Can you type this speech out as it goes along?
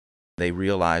they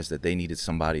realized that they needed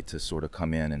somebody to sort of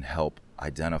come in and help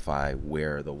identify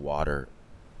where the water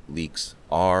leaks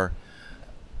are,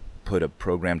 put a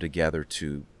program together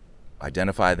to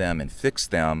identify them and fix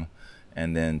them,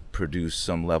 and then produce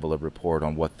some level of report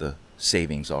on what the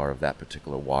savings are of that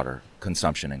particular water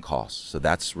consumption and cost. So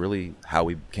that's really how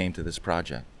we came to this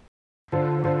project.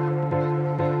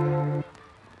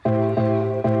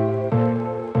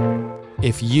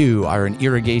 If you are an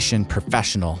irrigation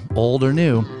professional, old or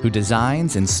new, who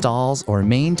designs, installs, or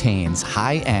maintains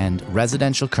high-end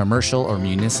residential, commercial, or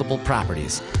municipal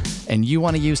properties, and you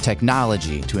want to use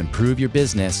technology to improve your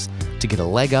business to get a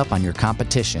leg up on your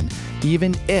competition,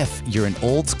 even if you're an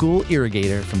old-school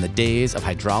irrigator from the days of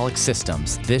hydraulic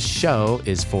systems, this show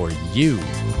is for you.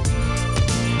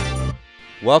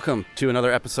 Welcome to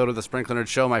another episode of the Sprinkler Nerd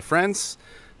Show, my friends.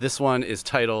 This one is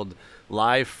titled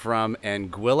Live from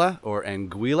Anguilla, or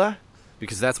Anguilla,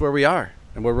 because that's where we are.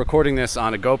 And we're recording this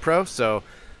on a GoPro, so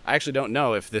I actually don't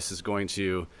know if this is going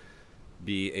to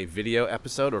be a video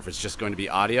episode or if it's just going to be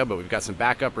audio, but we've got some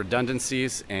backup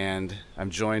redundancies, and I'm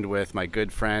joined with my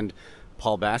good friend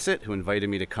Paul Bassett, who invited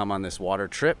me to come on this water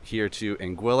trip here to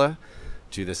Anguilla,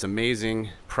 to this amazing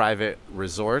private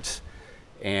resort.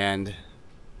 And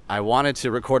I wanted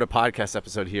to record a podcast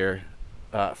episode here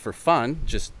for fun,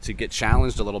 just to get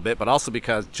challenged a little bit, but also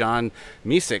because John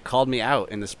Misek called me out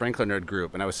in the Sprinkler Nerd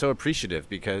group, and I was so appreciative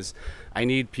because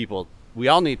we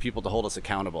all need people to hold us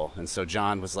accountable. And so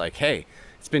John was like, hey,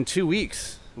 it's been 2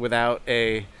 weeks without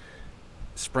a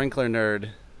Sprinkler Nerd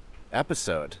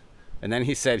episode. And then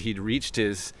he said he'd reached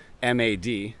his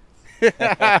MAD,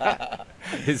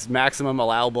 his maximum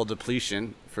allowable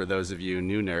depletion, for those of you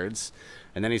new nerds.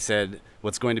 And then he said,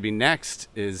 what's going to be next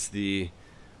is the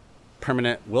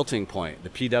permanent wilting point, the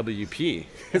PWP.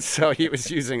 So he was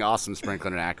using awesome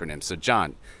Sprinkler Nerd acronyms. So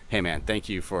John, hey man, thank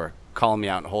you for calling me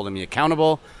out and holding me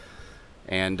accountable.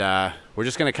 And we're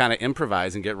just going to kind of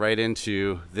improvise and get right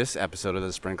into this episode of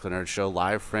the Sprinkler Nerd Show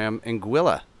live from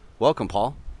Anguilla. Welcome,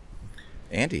 Paul.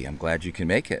 Andy, I'm glad you can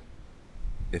make it.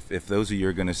 If those of you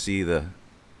are going to see the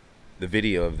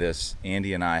video of this,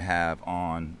 Andy and I have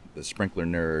on the Sprinkler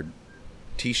Nerd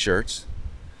t-shirts.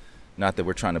 Not that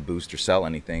we're trying to boost or sell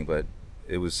anything, but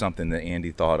it was something that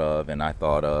Andy thought of and I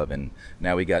thought of, and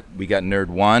now we got Nerd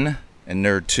 1 and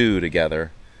Nerd 2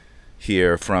 together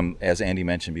here from, as Andy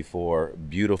mentioned before,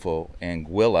 beautiful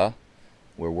Anguilla.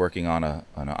 We're working on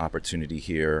an opportunity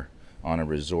here on a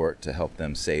resort to help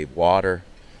them save water.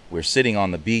 We're sitting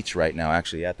on the beach right now,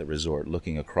 actually at the resort,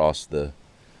 looking across the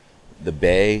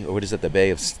bay, or what is it, the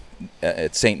bay of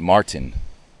at St. Martin.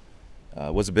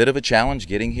 Was a bit of a challenge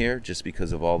getting here just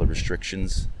because of all the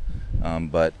restrictions,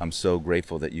 but I'm so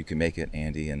grateful that you can make it,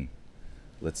 Andy, and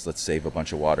let's save a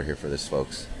bunch of water here for this,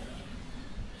 folks.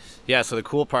 Yeah, so the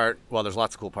cool part, well, there's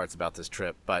lots of cool parts about this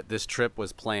trip, but this trip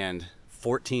was planned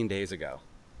 14 days ago,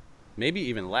 maybe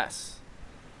even less.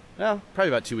 Well, probably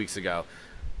about 2 weeks ago,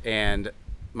 and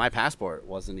my passport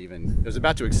it was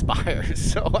about to expire,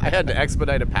 so I had to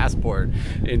expedite a passport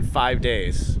in 5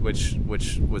 days, which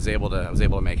I was able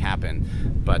to make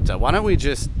happen. But why don't we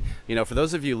just, for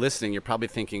those of you listening, you're probably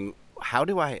thinking, how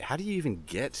do you even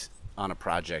get on a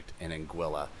project in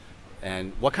Anguilla?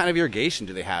 And what kind of irrigation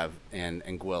do they have in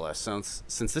Anguilla? So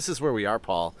since this is where we are,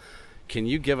 Paul, can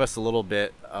you give us a little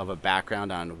bit of a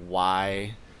background on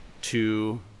why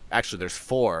actually, there's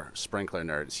 4 Sprinkler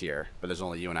Nerds here, but there's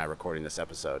only you and I recording this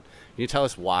episode. Can you tell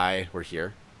us why we're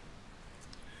here?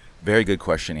 Very good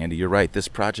question, Andy. You're right. This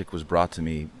project was brought to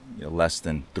me less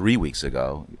than 3 weeks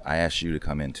ago. I asked you to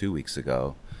come in 2 weeks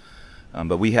ago.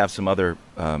 But we have some other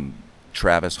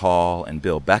Travis Hall and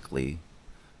Bill Beckley,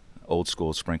 old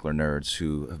school Sprinkler Nerds,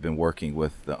 who have been working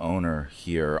with the owner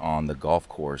here on the golf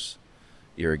course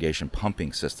irrigation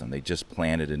pumping system. They just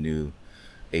planted a new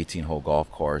 18-hole golf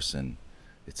course, and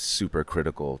it's super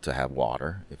critical to have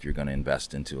water if you're going to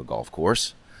invest into a golf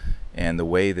course. And the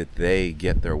way that they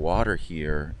get their water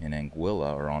here in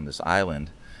Anguilla, or on this island,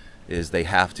 is they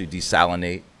have to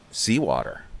desalinate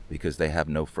seawater because they have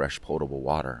no fresh potable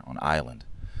water on island.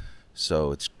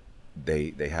 So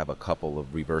they have a couple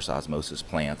of reverse osmosis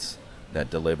plants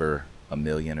that deliver 1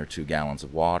 million or 2 gallons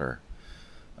of water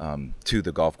to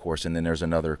the golf course, and then there's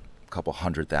another couple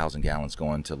 100,000 gallons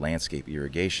going to landscape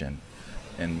irrigation.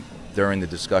 And during the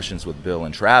discussions with Bill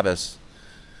and Travis,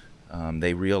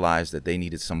 they realized that they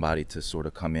needed somebody to sort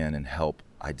of come in and help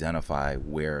identify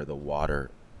where the water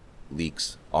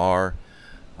leaks are,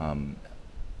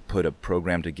 put a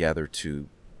program together to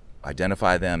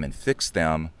identify them and fix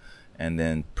them, and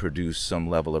then produce some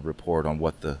level of report on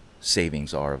what the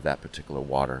savings are of that particular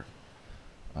water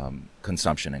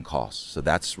consumption and cost. So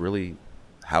that's really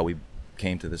how we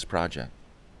came to this project.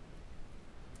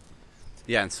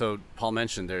 Yeah, and so Paul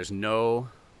mentioned there's no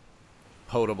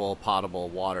potable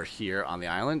water here on the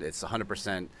island. It's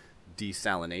 100%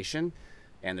 desalination,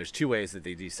 and there's two ways that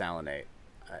they desalinate.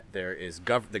 There is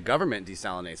the government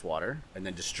desalinates water and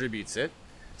then distributes it,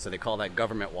 so they call that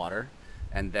government water.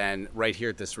 And then right here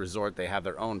at this resort, they have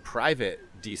their own private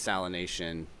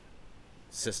desalination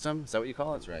system. Is that what you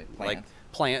call it? That's right. Like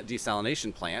plant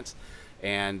desalination plant,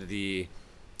 and the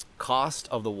cost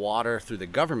of the water through the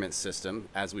government system,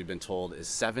 as we've been told, is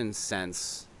 7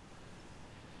 cents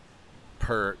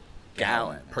per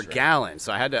gallon.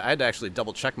 So I had to actually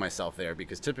double check myself there,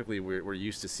 because typically we're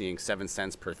used to seeing 7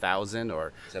 cents per thousand,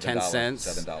 or $10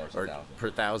 $7 or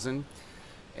per thousand,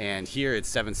 and here it's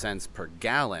 7 cents per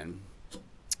gallon.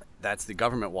 That's the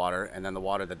government water, and then the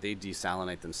water that they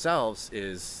desalinate themselves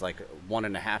is like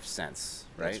 1.5 cents,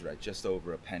 right? That's right, just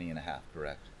over a penny and a half,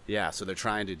 correct? Yeah, so they're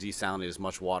trying to desalinate as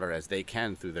much water as they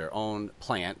can through their own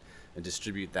plant and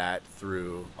distribute that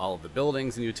through all of the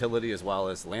buildings and utility, as well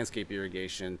as landscape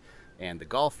irrigation and the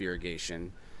Gulf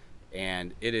irrigation.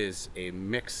 And it is a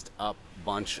mixed up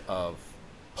bunch of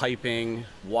piping,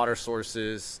 water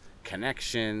sources,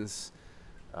 connections,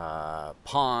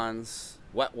 ponds,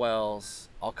 wet wells,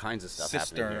 all kinds of stuff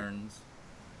happening here. Cisterns.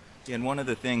 And one of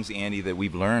the things, Andy, that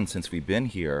we've learned since we've been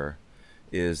here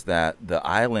is that the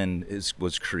island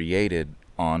was created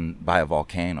by a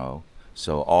volcano.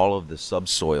 So all of the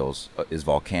subsoils is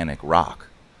volcanic rock.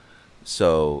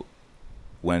 So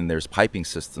when there's piping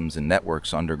systems and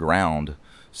networks underground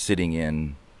sitting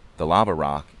in the lava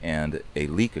rock and a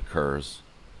leak occurs,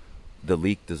 the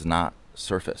leak does not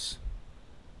surface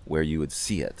where you would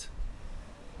see it.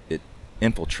 It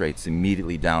infiltrates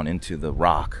immediately down into the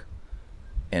rock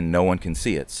and no one can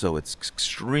see it. So it's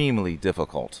extremely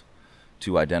difficult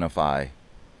to identify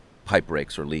pipe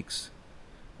breaks or leaks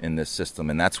in this system.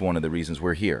 And that's one of the reasons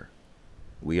we're here.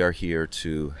 We are here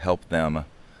to help them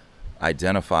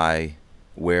identify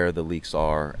where the leaks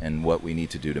are and what we need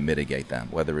to do to mitigate them,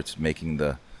 whether it's making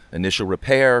the initial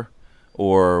repair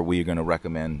or we're going to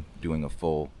recommend doing a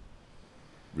full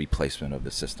replacement of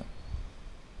the system.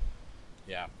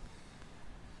 Yeah.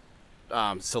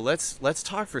 So let's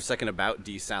talk for a second about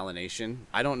desalination.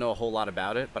 I don't know a whole lot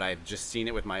about it, but I've just seen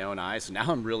it with my own eyes. So now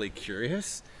I'm really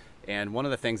curious. And one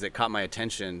of the things that caught my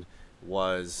attention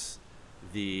was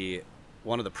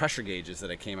one of the pressure gauges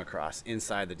that I came across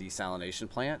inside the desalination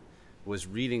plant was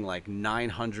reading like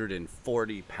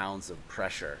 940 pounds of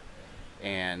pressure.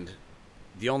 And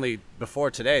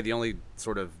before today, the only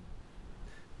sort of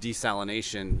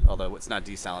desalination, although it's not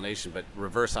desalination, but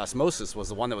reverse osmosis, was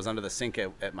the one that was under the sink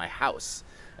at my house.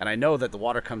 And I know that the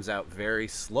water comes out very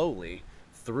slowly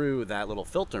through that little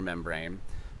filter membrane.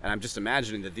 And I'm just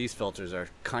imagining that these filters are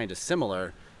kind of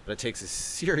similar, but it takes a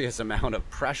serious amount of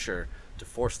pressure to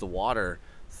force the water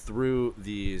through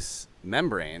these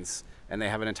membranes. And they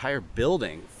have an entire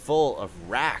building full of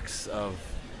racks of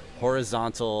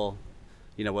horizontal,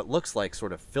 what looks like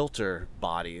sort of filter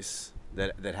bodies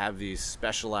that have these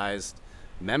specialized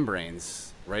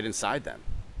membranes right inside them.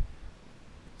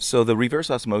 So the reverse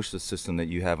osmosis system that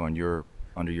you have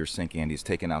under your sink, Andy, is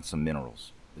taking out some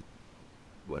minerals,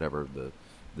 whatever the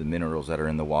minerals that are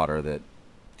in the water that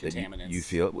Contaminants. you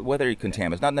feel, whether you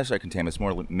contaminants, not necessarily contaminants,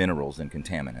 more minerals than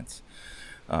contaminants.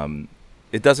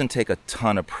 It doesn't take a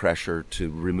ton of pressure to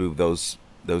remove those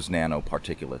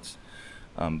nanoparticulates,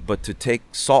 but to take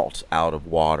salt out of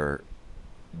water,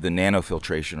 the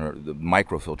nanofiltration or the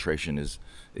microfiltration is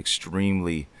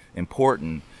extremely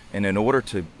important. And in order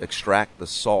to extract the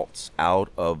salts out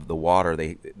of the water,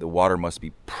 the water must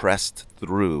be pressed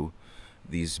through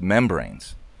these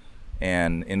membranes.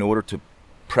 And in order to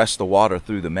press the water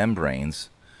through the membranes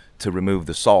to remove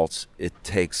the salts, it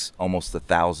takes almost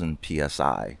 1,000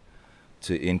 psi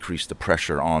to increase the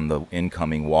pressure on the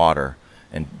incoming water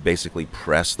and basically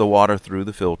press the water through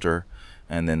the filter,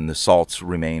 and then the salts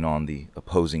remain on the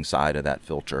opposing side of that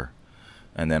filter.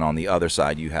 And then on the other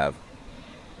side you have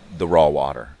the raw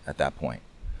water at that point.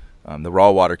 The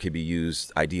raw water could be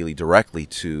used ideally directly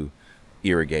to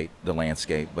irrigate the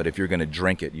landscape, but if you're going to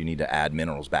drink it, you need to add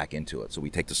minerals back into it. So we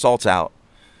take the salts out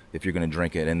if you're going to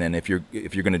drink it, and then if you're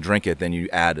going to drink it, then you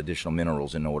add additional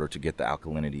minerals in order to get the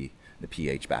alkalinity, the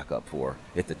pH back up for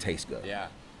it to taste good. Yeah.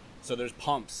 So there's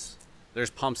pumps. There's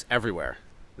pumps everywhere.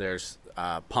 There's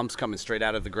pumps coming straight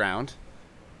out of the ground.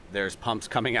 There's pumps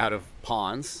coming out of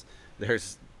ponds.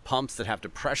 There's pumps that have to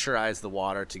pressurize the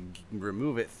water to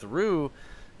remove it through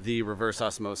the reverse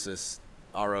osmosis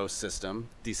RO system,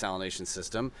 desalination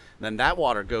system. Then that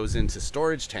water goes into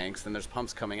storage tanks. Then there's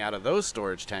pumps coming out of those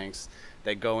storage tanks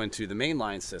that go into the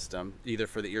mainline system, either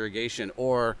for the irrigation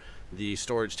or the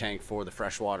storage tank for the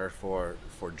fresh water for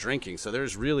drinking. So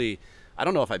there's really I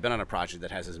don't know if I've been on a project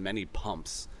that has as many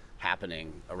pumps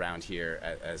happening around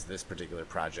here as this particular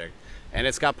project. And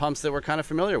it's got pumps that we're kind of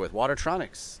familiar with,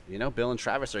 Watertronics. You know, Bill and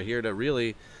Travis are here to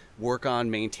really work on,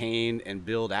 maintain, and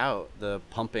build out the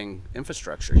pumping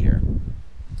infrastructure here.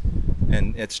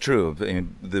 And it's true. I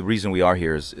mean, the reason we are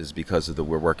here is because of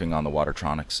we're working on the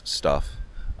Watertronics stuff,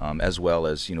 as well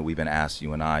as, you know, we've been asked,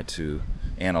 you and I, to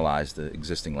analyze the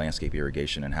existing landscape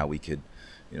irrigation and how we could,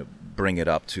 you know, bring it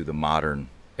up to the modern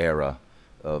era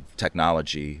of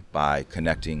technology by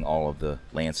connecting all of the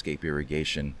landscape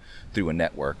irrigation through a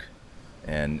network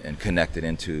and connect it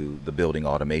into the building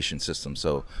automation system.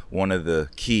 So one of the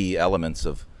key elements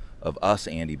of us,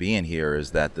 Andy, being here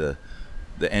is that the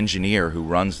engineer who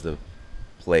runs the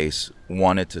place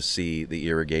wanted to see the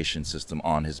irrigation system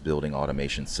on his building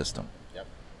automation system. Yep.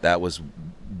 That was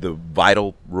the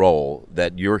vital role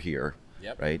that you're here,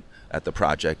 yep. right, at the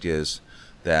project, is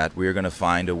that we're going to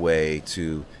find a way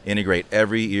to integrate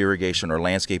every irrigation or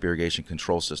landscape irrigation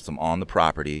control system on the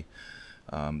property,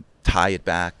 tie it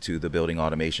back to the building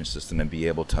automation system, and be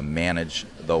able to manage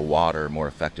the water more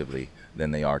effectively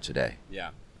than they are today. Yeah.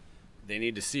 They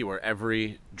need to see where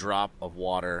every drop of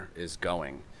water is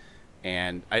going.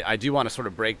 And I do want to sort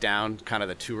of break down kind of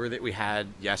the tour that we had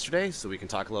yesterday, so we can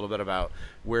talk a little bit about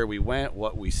where we went,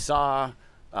 what we saw,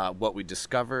 what we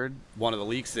discovered, one of the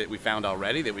leaks that we found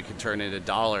already that we could turn into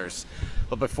dollars.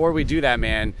 But before we do that,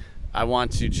 man, I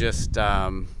want to just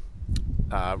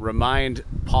remind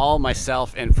Paul,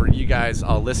 myself, and for you guys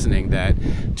all listening that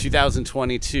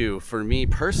 2022, for me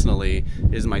personally,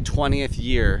 is my 20th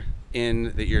year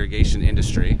in the irrigation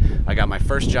industry. I got my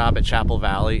first job at Chapel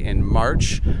Valley in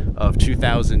March of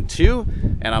 2002,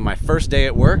 and on my first day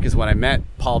at work is when I met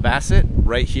Paul Bassett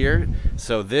right here.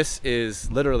 So this is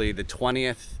literally the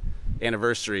 20th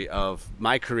anniversary of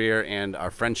my career and our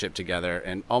friendship together,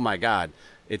 and oh my God,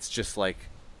 it's just like,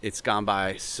 it's gone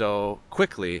by so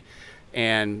quickly.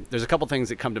 And there's a couple things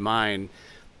that come to mind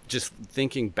just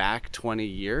thinking back 20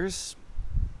 years.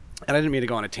 And I didn't mean to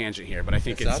go on a tangent here, but I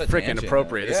think it's freaking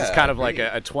appropriate. This is kind of like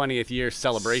a 20th year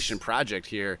celebration project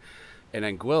here in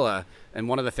Anguilla. And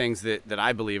one of the things that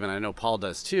I believe, and I know Paul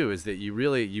does too, is that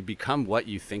you become what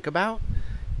you think about.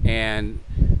 And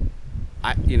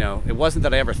it wasn't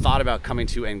that I ever thought about coming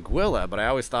to Anguilla, but I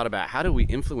always thought about how do we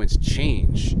influence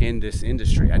change in this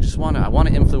industry? I want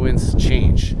to influence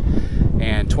change.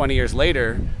 And 20 years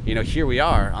later, here we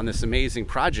are on this amazing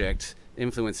project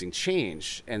influencing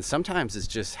change. And sometimes it's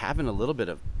just having a little bit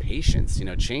of patience.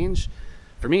 Change,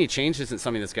 for me, change isn't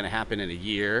something that's going to happen in a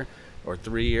year or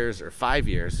 3 years or 5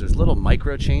 years. There's little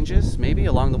micro changes maybe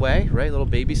along the way, right? Little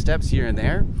baby steps here and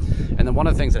there. And then one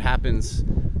of the things that happens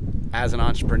as an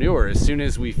entrepreneur, as soon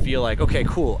as we feel like, okay,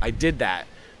 cool, I did that,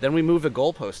 then we move the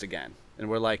goalpost again. And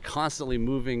we're like constantly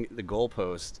moving the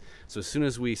goalpost. So as soon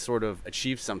as we sort of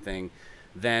achieve something,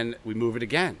 then we move it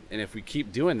again. And if we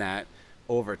keep doing that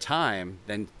over time,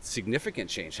 then significant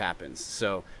change happens.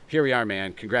 So here we are,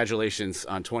 man. Congratulations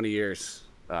on 20 years.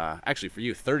 Actually, for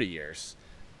you, 30 years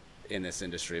in this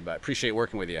industry. But I appreciate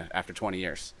working with you after 20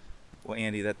 years. Well,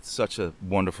 Andy, that's such a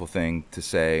wonderful thing to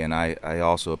say, and I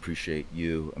also appreciate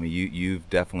you. I mean, you've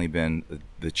definitely been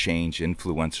the change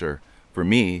influencer for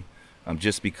me,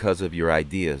 just because of your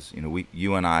ideas.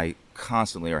 You and I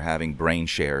constantly are having brain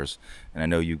shares, and I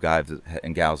know you guys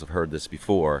and gals have heard this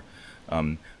before.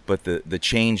 But the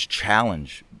change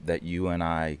challenge that you and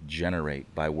I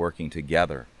generate by working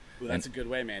together. Ooh, that's a good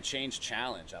way, man. Change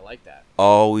challenge. I like that.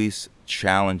 Always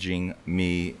challenging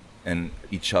me and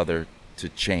each other to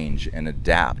change and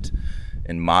adapt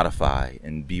and modify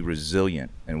and be resilient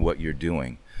in what you're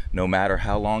doing, no matter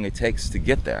how long it takes to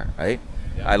get there, right?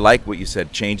 Yeah. I like what you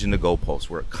said, changing the goalpost.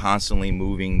 We're constantly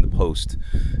moving the post,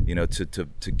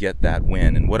 to get that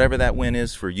win. And whatever that win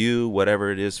is for you,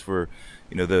 whatever it is for,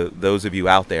 those of you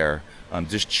out there,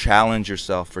 just challenge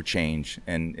yourself for change.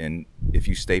 And if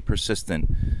you stay persistent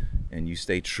and you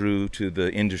stay true to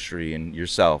the industry and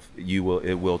yourself,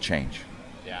 it will change.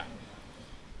 Yeah.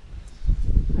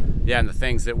 Yeah, and the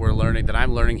things that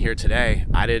I'm learning here today,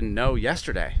 I didn't know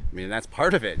yesterday. I mean, that's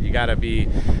part of it. You got to be,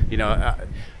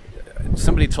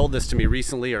 somebody told this to me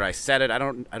recently, or I said it,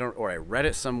 or I read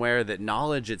it somewhere, that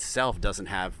knowledge itself doesn't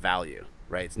have value,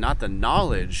 right? It's not the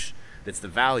knowledge that's the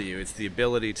value. It's the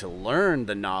ability to learn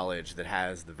the knowledge that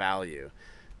has the value,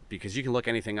 because you can look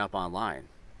anything up online,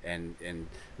 and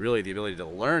really the ability to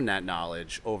learn that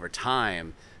knowledge over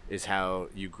time is how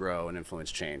you grow and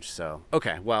influence change. So,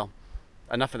 okay, well,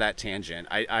 enough of that tangent.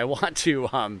 I want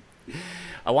to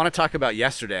talk about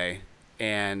yesterday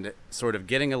and sort of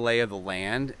getting a lay of the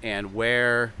land, and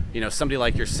where somebody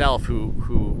like yourself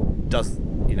who does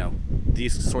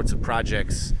these sorts of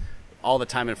projects all the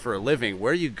time and for a living,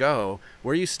 where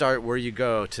you start, where you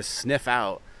go to sniff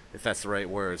out, if that's the right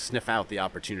word, sniff out the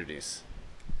opportunities?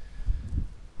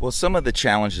 Well, some of the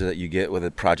challenges that you get with a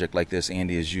project like this,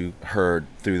 Andy, as you heard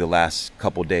through the last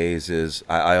couple days, is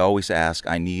I always ask,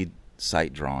 I need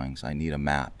site drawings, I need a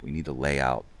map, we need to lay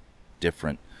out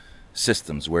different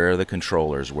systems. Where are the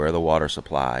controllers, where are the water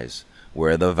supplies,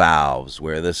 where are the valves,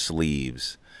 where are the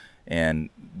sleeves? And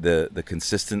the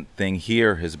consistent thing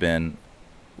here has been,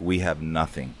 we have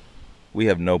nothing. We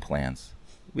have no plans.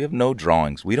 We have no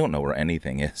drawings. We don't know where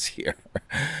anything is here.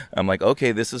 I'm like,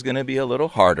 okay, this is going to be a little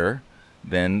harder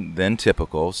than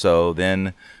typical. So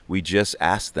then we just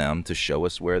ask them to show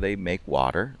us where they make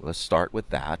water. Let's start with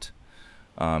that.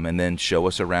 And then show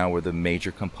us around where the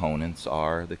major components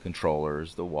are, the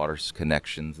controllers, the water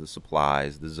connections, the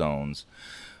supplies, the zones.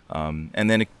 And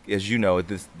then, as you know,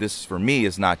 this for me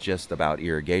is not just about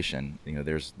irrigation. You know,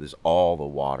 there's all the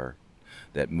water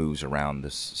that moves around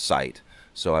this site.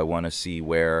 So I want to see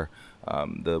where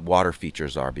the water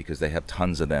features are, because they have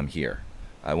tons of them here.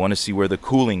 I want to see where the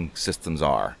cooling systems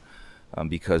are,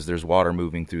 because there's water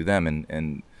moving through them.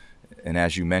 And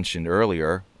as you mentioned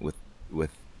earlier, with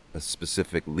a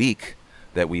specific leak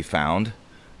that we found,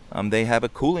 they have a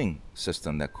cooling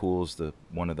system that cools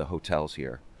one of the hotels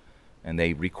here, and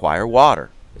they require water.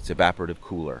 It's evaporative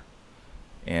cooler.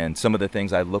 And some of the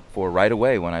things I look for right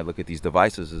away when I look at these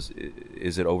devices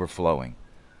is it overflowing?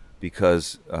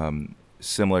 Because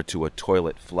similar to a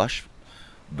toilet flush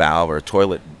valve or a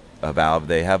toilet valve,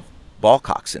 they have ball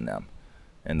cocks in them,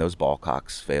 and those ball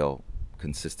cocks fail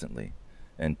consistently.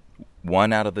 And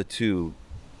 1 out of the 2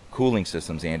 cooling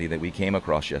systems, Andy, that we came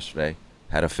across yesterday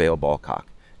had a failed ball cock.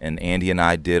 And Andy and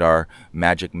I did our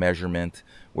magic measurement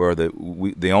where the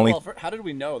only... Well, how did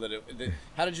we know that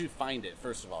how did you find it,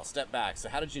 first of all? Step back. So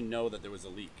how did you know that there was a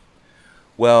leak?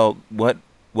 Well, what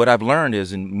I've learned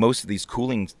is in most of these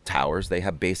cooling towers, they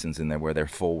have basins in there where they're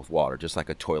full with water, just like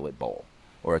a toilet bowl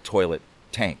or a toilet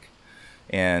tank.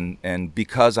 And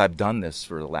because I've done this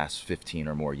for the last 15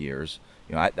 or more years,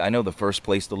 you know, I know the first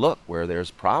place to look where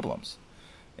there's problems.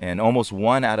 And almost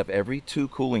 1 out of every 2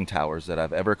 cooling towers that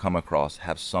I've ever come across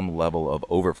have some level of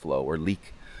overflow or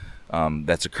leak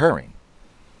that's occurring.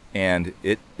 And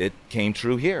it came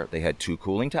true here. They had 2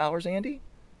 cooling towers, Andy,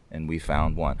 and we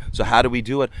found 1. So how do we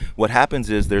do it? What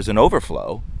happens is there's an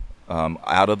overflow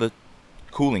out of the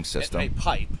cooling system. A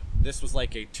pipe. This was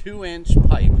like a 2-inch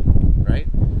pipe, right?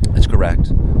 That's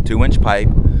correct. 2-inch pipe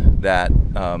that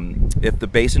if the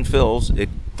basin fills, it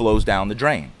flows down the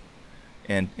drain.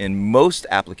 And in most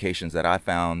applications that I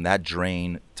found, that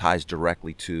drain ties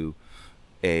directly to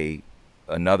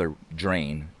another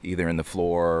drain, either in the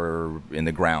floor or in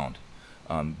the ground.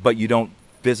 But you don't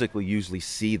physically usually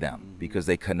see them because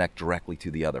they connect directly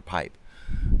to the other pipe.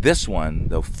 This one,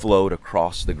 though, flowed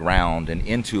across the ground and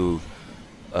into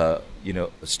a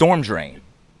storm drain.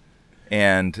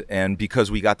 And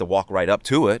because we got to walk right up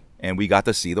to it, and we got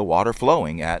to see the water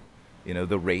flowing at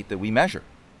the rate that we measure.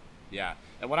 Yeah.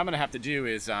 And what I'm going to have to do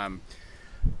is,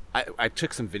 I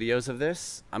took some videos of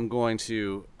this.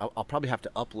 I'll probably have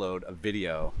to upload a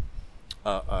video,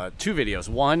 2 videos.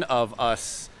 One of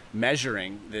us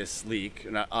measuring this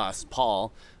leak, not us,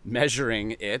 Paul,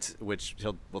 measuring it, which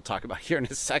we'll talk about here in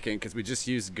a second, because we just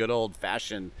used good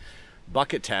old-fashioned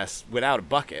bucket tests without a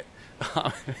bucket.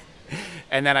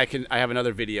 And then I have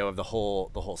another video of the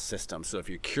whole system. So if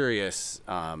you're curious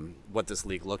what this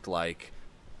leak looked like,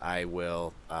 I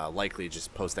will likely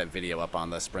just post that video up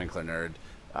on the Sprinkler Nerd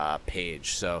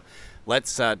page. So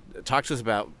let's talk to us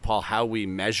about, Paul, how we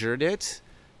measured it,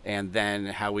 and then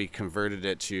how we converted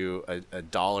it to a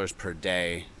dollars per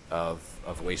day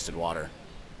of wasted water.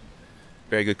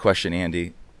 Very good question,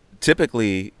 Andy.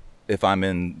 Typically, if I'm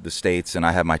in the States and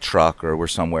I have my truck or we're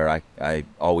somewhere, I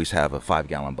always have a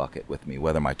 5-gallon bucket with me,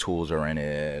 whether my tools are in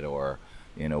it or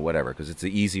whatever, because it's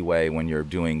the easy way when you're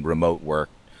doing remote work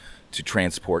to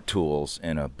transport tools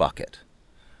in a bucket.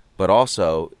 But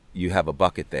also, you have a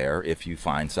bucket there if you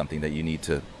find something that you need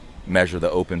to measure the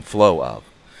open flow of.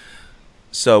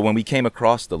 So when we came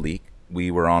across the leak, we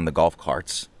were on the golf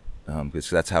carts, because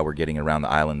that's how we're getting around the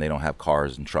island. They don't have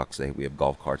cars and trucks. We have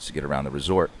golf carts to get around the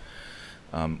resort.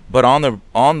 But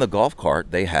on the golf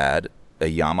cart, they had a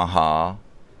Yamaha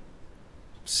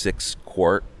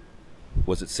 6-quart,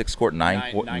 was it 6-quart,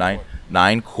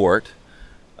 9-quart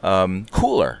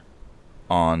cooler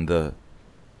on the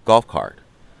golf cart.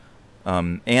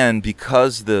 And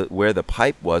because where the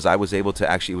pipe was, I was able to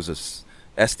actually, it was a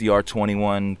SDR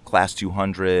 21 class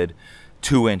 200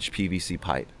 2-inch PVC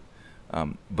pipe.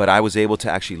 But I was able to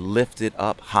actually lift it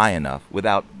up high enough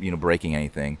without breaking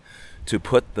anything to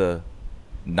put the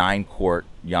 9-quart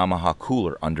Yamaha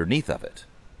cooler underneath of it.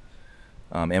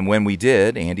 And when we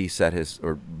did, Andy set his,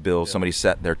 or Bill, somebody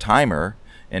set their timer,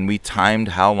 and we timed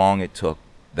how long it took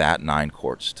that 9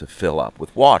 quarts to fill up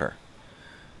with water.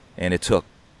 And it took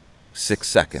 6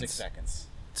 seconds. 6 seconds.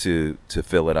 To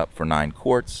fill it up for 9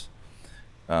 quarts.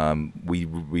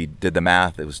 We did the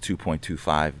math. It was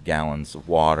 2.25 gallons of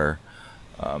water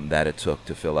that it took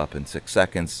to fill up in 6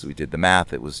 seconds. We did the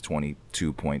math. It was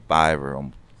 22.5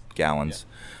 or gallons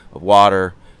of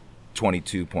water.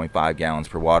 22.5 gallons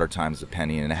per water times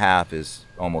 $0.015 is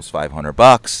almost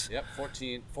 $500. Yep,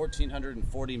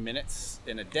 1,440 minutes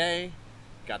in a day.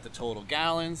 Got the total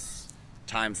gallons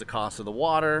times the cost of the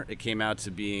water. It came out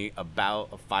to be about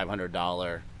a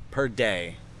 $500 per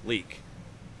day leak,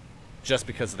 just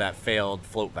because of that failed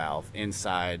float valve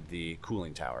inside the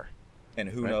cooling tower. And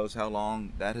who knows how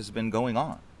long that has been going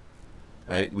on?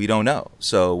 Right? We don't know.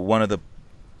 So one of the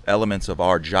elements of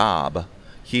our job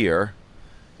here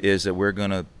is that we're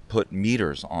going to put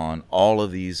meters on all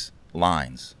of these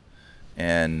lines,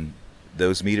 and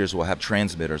those meters will have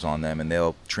transmitters on them, and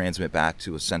they'll transmit back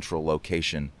to a central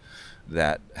location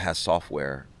that has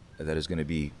software that is going to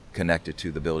be connected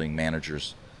to the building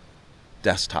manager's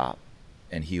desktop,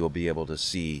 and he will be able to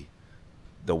see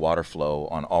the water flow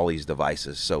on all these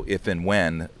devices. So if and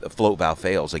when the float valve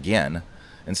fails again,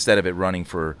 instead of it running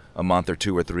for a month or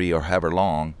 2 or 3 or however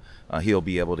long, he'll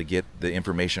be able to get the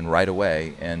information right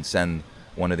away and send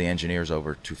one of the engineers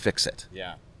over to fix it.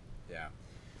 Yeah.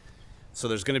 So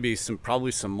there's going to be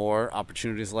probably some more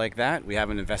opportunities like that. We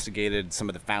haven't investigated some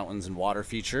of the fountains and water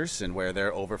features and where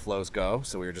their overflows go.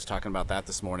 So we were just talking about that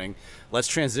this morning. Let's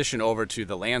transition over to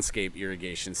the landscape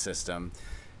irrigation system,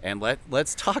 and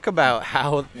let's talk about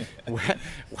how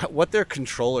what their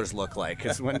controllers look like.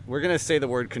 Because when we're going to say the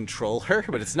word controller,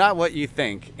 but it's not what you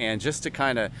think. And just to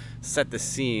kind of set the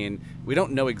scene, we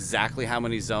don't know exactly how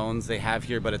many zones they have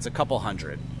here, but it's a couple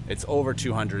hundred. It's over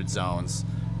 200 zones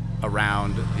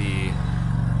around the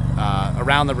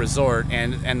resort,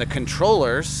 and the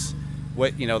controllers,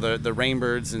 the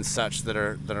rainbirds and such that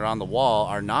are on the wall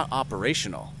are not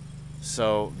operational.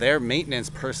 So their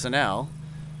maintenance personnel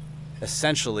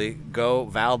essentially go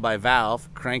valve by valve,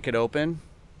 crank it open,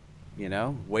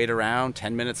 wait around,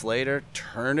 10 minutes later,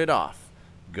 turn it off,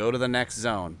 go to the next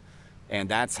zone, and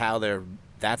that's how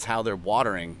they're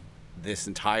watering this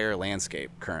entire landscape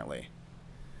currently.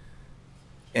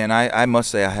 And I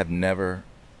must say, I have never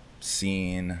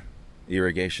seen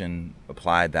irrigation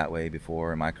applied that way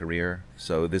before in my career.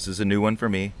 So this is a new one for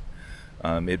me.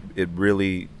 It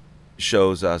really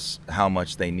shows us how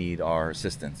much they need our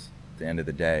assistance at the end of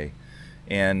the day.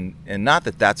 And not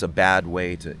that that's a bad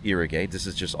way to irrigate. This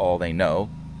is just all they know,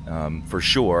 for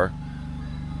sure.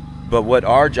 But what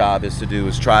our job is to do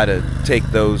is try to take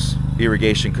those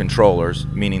irrigation controllers,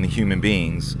 meaning the human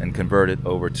beings, and convert it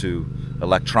over to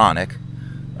electronic.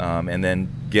 And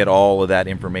then get all of that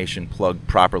information plugged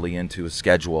properly into a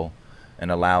schedule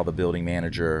and allow the building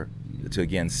manager to,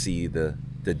 again, see the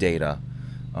data.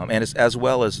 And as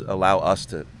well as allow us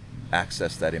to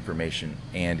access that information,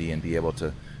 Andy, and be able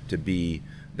to be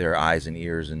their eyes and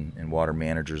ears and water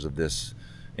managers of this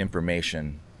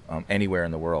information anywhere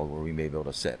in the world where we may be able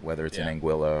to sit, whether it's in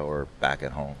Anguilla or back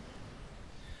at home.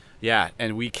 Yeah,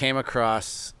 and we came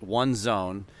across one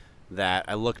zone that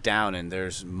I looked down and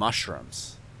there's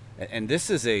mushrooms. And this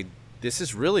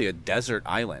is really a desert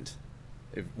island,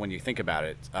 when you think about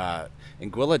it.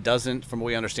 Anguilla doesn't, from what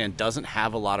we understand, doesn't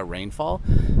have a lot of rainfall.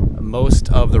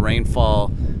 Most of the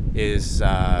rainfall is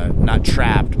not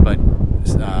trapped, but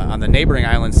on the neighboring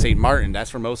island, St. Martin,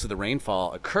 that's where most of the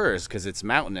rainfall occurs, because it's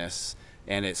mountainous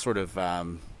and it sort of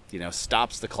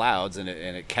stops the clouds, and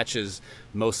it catches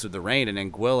most of the rain. And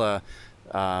Anguilla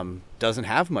doesn't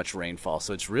have much rainfall,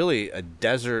 so it's really a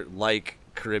desert-like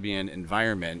Caribbean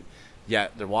environment,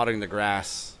 yet they're watering the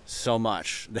grass so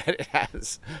much that it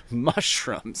has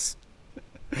mushrooms.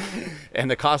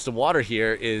 And the cost of water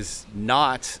here is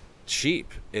not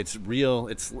cheap. It's real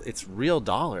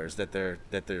dollars that they're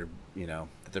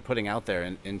putting out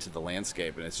there into the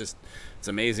landscape. And it's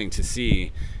amazing to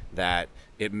see that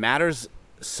it matters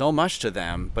so much to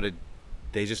them, but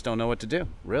they just don't know what to do,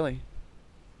 really.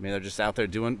 I mean, they're just out there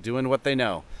doing what they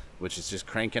know, which is just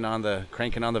cranking on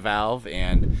the valve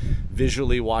and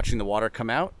visually watching the water come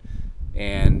out,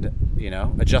 and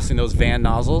adjusting those van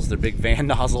nozzles. They're big van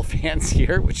nozzle fans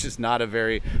here, which is not a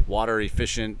very water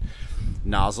efficient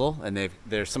nozzle. And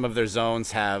some of their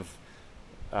zones have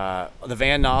the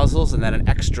van nozzles and then an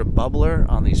extra bubbler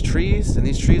on these trees. And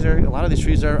a lot of these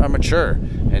trees are mature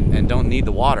and don't need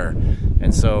the water.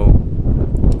 And so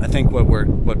I think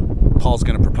what Paul's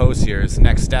going to propose here is the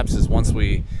next steps is, once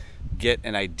we get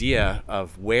an idea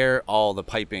of where all the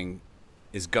piping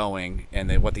is going and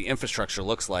then what the infrastructure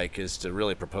looks like is to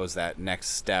really propose that next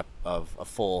step of a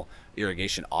full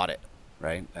irrigation audit,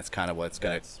 right? That's kind of what's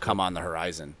going to come on the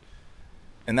horizon.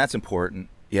 And that's important,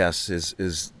 yes,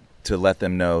 is to let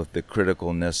them know the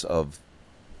criticalness of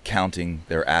counting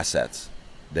their assets.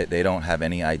 They don't have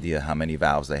any idea how many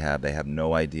valves they have. They have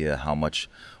no idea how much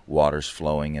water's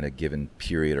flowing in a given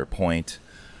period or point.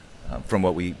 From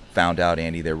what we found out,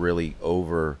 Andy, they're really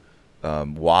over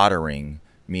watering,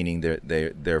 meaning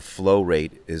their flow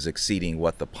rate is exceeding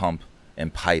what the pump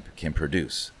and pipe can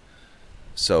produce.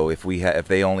 So if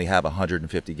they only have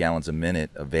 150 gallons a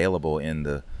minute available in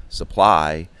the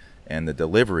supply and the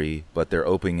delivery, but they're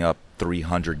opening up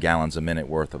 300 gallons a minute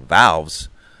worth of valves,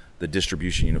 the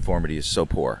distribution uniformity is so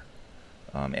poor.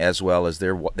 As well as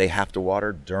they have to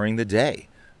water during the day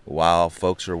while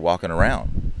folks are walking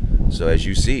around. So as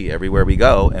you see everywhere we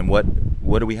go, and what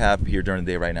do we have here during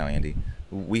the day right now, Andy?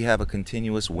 We have a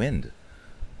continuous wind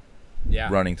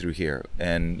running through here,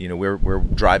 and we're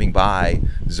driving by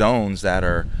zones that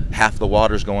are half the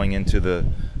water's going into the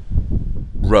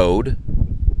road,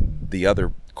 the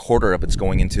other quarter of it's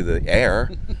going into the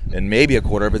air, and maybe a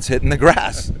quarter of it's hitting the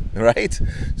grass, right?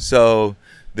 So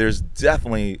there's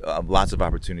definitely lots of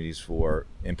opportunities for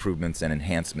improvements and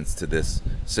enhancements to this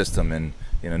system, and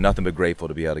nothing but grateful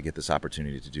to be able to get this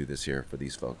opportunity to do this here for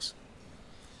these folks.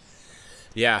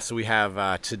 Yeah, so we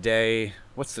have today.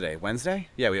 What's today? Wednesday?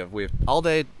 Yeah, we have all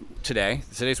day today.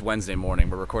 Today's Wednesday morning.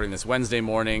 We're recording this Wednesday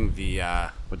morning.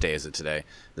 What day is it today?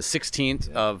 The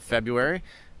 16th of February.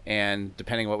 And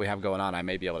depending on what we have going on, I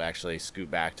may be able to actually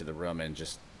scoot back to the room and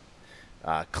just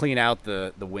clean out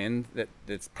the wind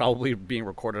that's probably being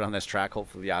recorded on this track.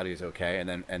 Hopefully the audio is okay,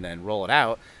 and then roll it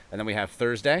out. And then we have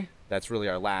Thursday. That's really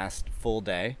our last full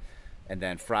day. And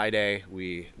then Friday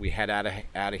we head out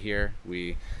of here.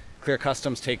 We clear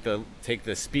customs, take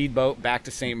the speedboat back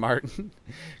to St. Martin,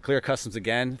 clear customs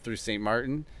again through St.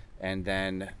 Martin, and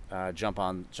then jump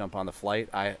on the flight.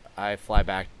 I fly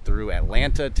back through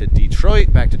Atlanta to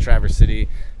Detroit, back to Traverse City,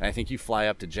 and I think you fly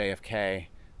up to JFK,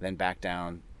 then back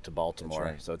down to Baltimore.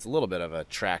 That's right. So it's a little bit of a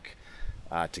trek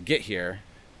to get here,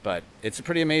 but it's a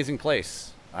pretty amazing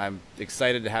place. I'm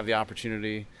excited to have the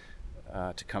opportunity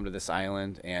to come to this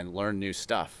island and learn new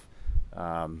stuff.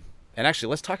 And actually,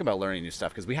 let's talk about learning new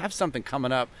stuff, because we have something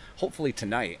coming up, hopefully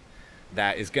tonight,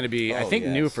 that is going to be, I think,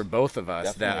 new for both of us.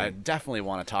 Definitely. That I definitely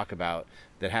want to talk about,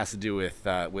 that has to do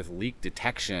with leak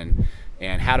detection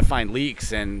and how to find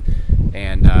leaks. And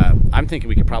I'm thinking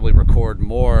we could probably record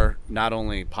more, not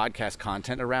only podcast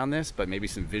content around this, but maybe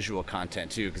some visual content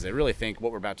too, because I really think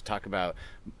what we're about to talk about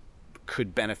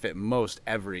could benefit most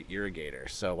every irrigator.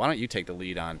 So why don't you take the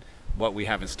lead on what we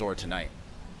have in store tonight?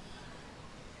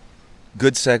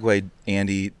 Good segue,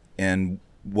 Andy. And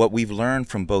what we've learned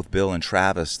from both Bill and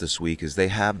Travis this week is they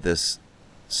have this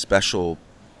special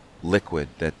liquid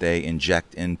that they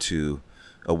inject into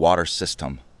a water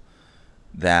system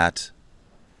that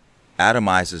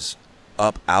atomizes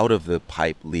up out of the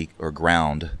pipe leak or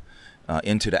ground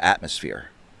into the atmosphere.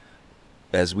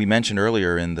 As we mentioned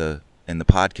earlier in the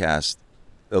podcast,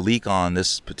 a leak on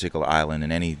this particular island,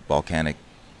 in any volcanic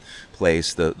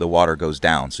place, the water goes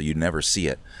down, so you never see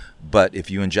it. But if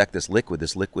you inject this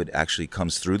liquid actually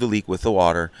comes through the leak with the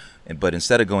water, but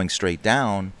instead of going straight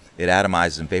down, it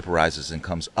atomizes and vaporizes and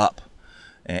comes up.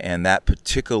 And that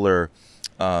particular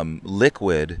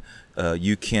liquid,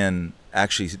 you can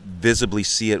actually visibly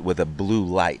see it with a blue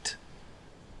light.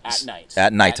 At night.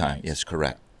 At nighttime, yes,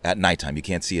 correct. At nighttime. You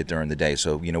can't see it during the day.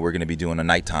 So, we're going to be doing a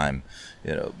nighttime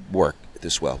work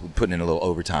this well. We're putting in a little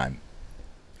overtime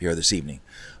here this evening.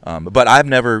 But I've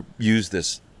never used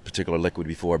this particular liquid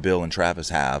before. Bill and Travis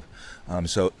have.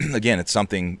 So again, it's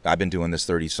something, I've been doing this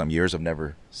 30 some years. I've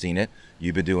never seen it.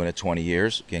 You've been doing it 20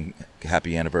 years. Again,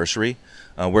 happy anniversary.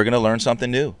 We're going to learn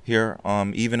something new here,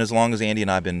 even as long as Andy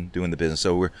and I have been doing the business.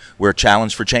 So we're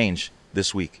challenged for change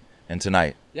this week and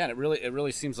tonight. Yeah, and it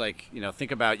really seems like,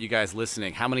 think about you guys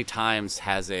listening. How many times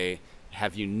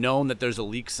have you known that there's a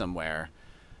leak somewhere?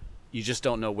 You just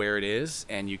don't know where it is,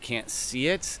 and you can't see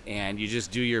it, and you just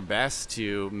do your best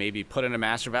to maybe put in a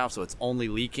master valve so it's only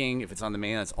leaking. If it's on the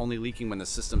main, it's only leaking when the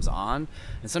system's on.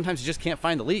 And sometimes you just can't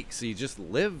find the leak, so you just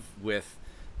live with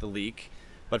the leak.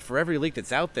 But for every leak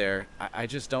that's out there, I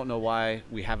just don't know why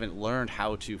we haven't learned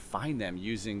how to find them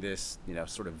using this,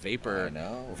 sort of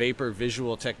vapor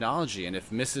visual technology. And if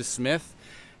Mrs. Smith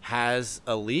has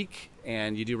a leak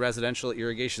and you do residential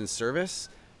irrigation service,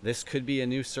 this could be a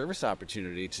new service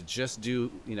opportunity to just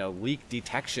do, leak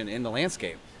detection in the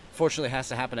landscape. Fortunately, it has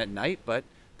to happen at night, but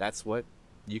that's what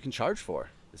you can charge for.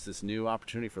 It's this new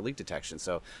opportunity for leak detection.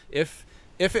 So if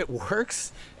if it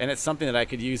works and it's something that I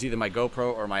could use either my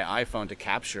GoPro or my iPhone to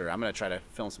capture, I'm going to try to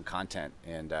film some content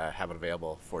and have it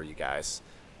available for you guys.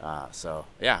 So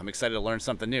yeah, I'm excited to learn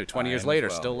something new. 20 years later,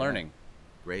 still learning.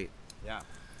 Great. Yeah.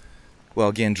 Well,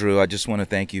 again, Drew, I just want to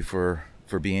thank you for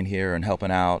being here and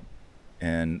helping out.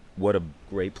 And what a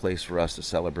great place for us to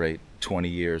celebrate 20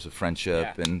 years of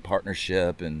friendship and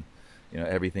partnership and, you know,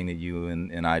 everything that you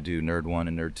and I do, Nerd 1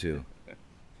 and Nerd 2.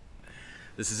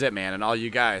 This is it, man. And all you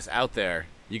guys out there,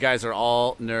 you guys are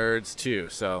all nerds too.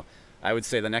 So I would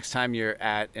say the next time you're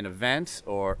at an event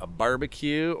or a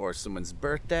barbecue or someone's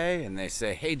birthday and they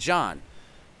say, hey, John,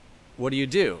 what do you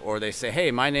do? Or they say,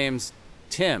 hey, my name's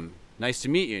Tim. Nice to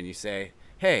meet you. And you say,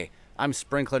 hey, I'm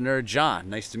Sprinkler Nerd John.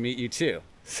 Nice to meet you too.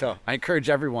 So I encourage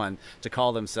everyone to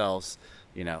call themselves,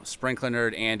 you know, Sprinkler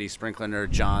Nerd Andy, Sprinkler Nerd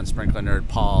John, Sprinkler Nerd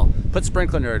Paul. Put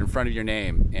Sprinkler Nerd in front of your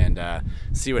name and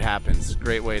see what happens.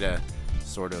 Great way to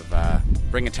sort of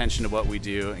bring attention to what we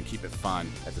do and keep it fun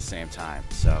at the same time.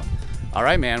 So, all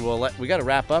right, man, we got to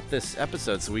wrap up this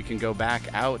episode so we can go back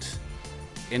out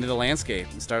into the landscape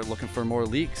and start looking for more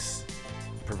leaks,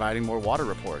 providing more water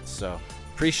reports. So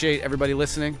appreciate everybody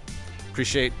listening.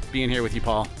 Appreciate being here with you,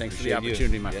 Paul. Thanks for the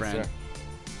opportunity, my friend. Sir.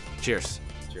 Cheers.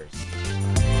 Cheers.